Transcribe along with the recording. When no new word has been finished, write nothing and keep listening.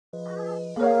Hey,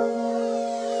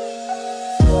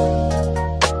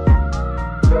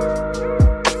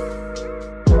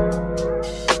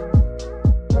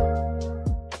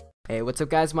 what's up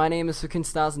guys, my name is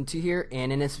Styles2 here,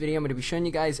 and in this video I'm going to be showing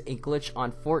you guys a glitch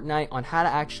on Fortnite on how to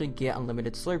actually get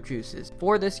unlimited slurp juices.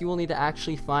 For this you will need to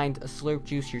actually find a slurp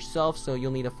juice yourself, so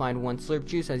you'll need to find one slurp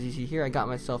juice. As you see here, I got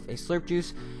myself a slurp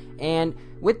juice, and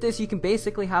with this you can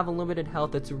basically have unlimited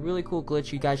health. It's a really cool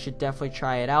glitch, you guys should definitely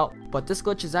try it out, but this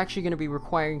glitch is actually going to be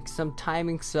requiring some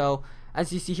timing. So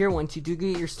as you see here, once you do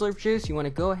get your slurp juice, you want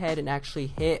to go ahead and actually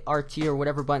hit RT or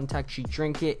whatever button to actually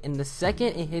drink it, and the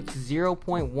second it hits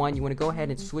 0.1 you want to go ahead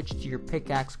and switch to your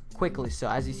pickaxe quickly. So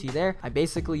as you see there, I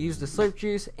basically used the slurp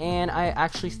juice and I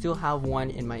actually still have one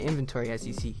in my inventory, as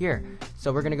you see here.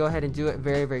 So we're going to go ahead and do it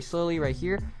very slowly right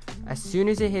here. As soon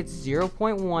as it hits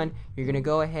 0.1 you're going to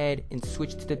go ahead and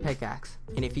switch to the pickaxe,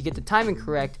 and if you get the timing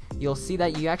correct you'll see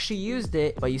that you actually used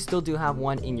it, but you still do have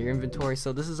one in your inventory.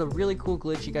 So this is a really cool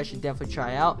glitch, you guys should definitely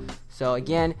try out. So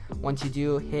again, once you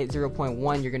do hit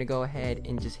 0.1 you're going to go ahead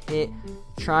and just hit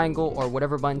triangle or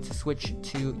whatever button to switch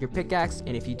to your pickaxe,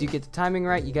 and if you do get the timing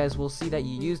right you guys will see that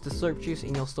you used the slurp juice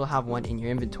and you'll still have one in your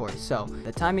inventory. So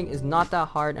the timing is not that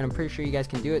hard and I'm pretty sure you guys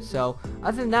can do it. So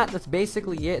other than that, that's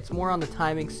basically it. It's more on the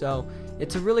timing. So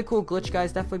it's a really cool glitch,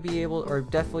 guys.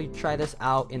 Definitely try this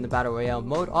out in the battle royale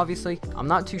mode. Obviously I'm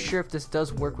not too sure if this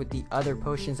does work with the other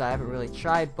potions, I haven't really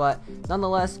tried, but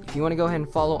nonetheless, if you want to go ahead and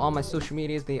follow all my social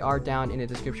medias, they are down in the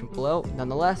description below.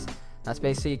 Nonetheless, that's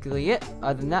basically it.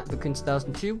 Other than that,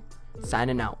 Styles2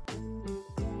 signing out.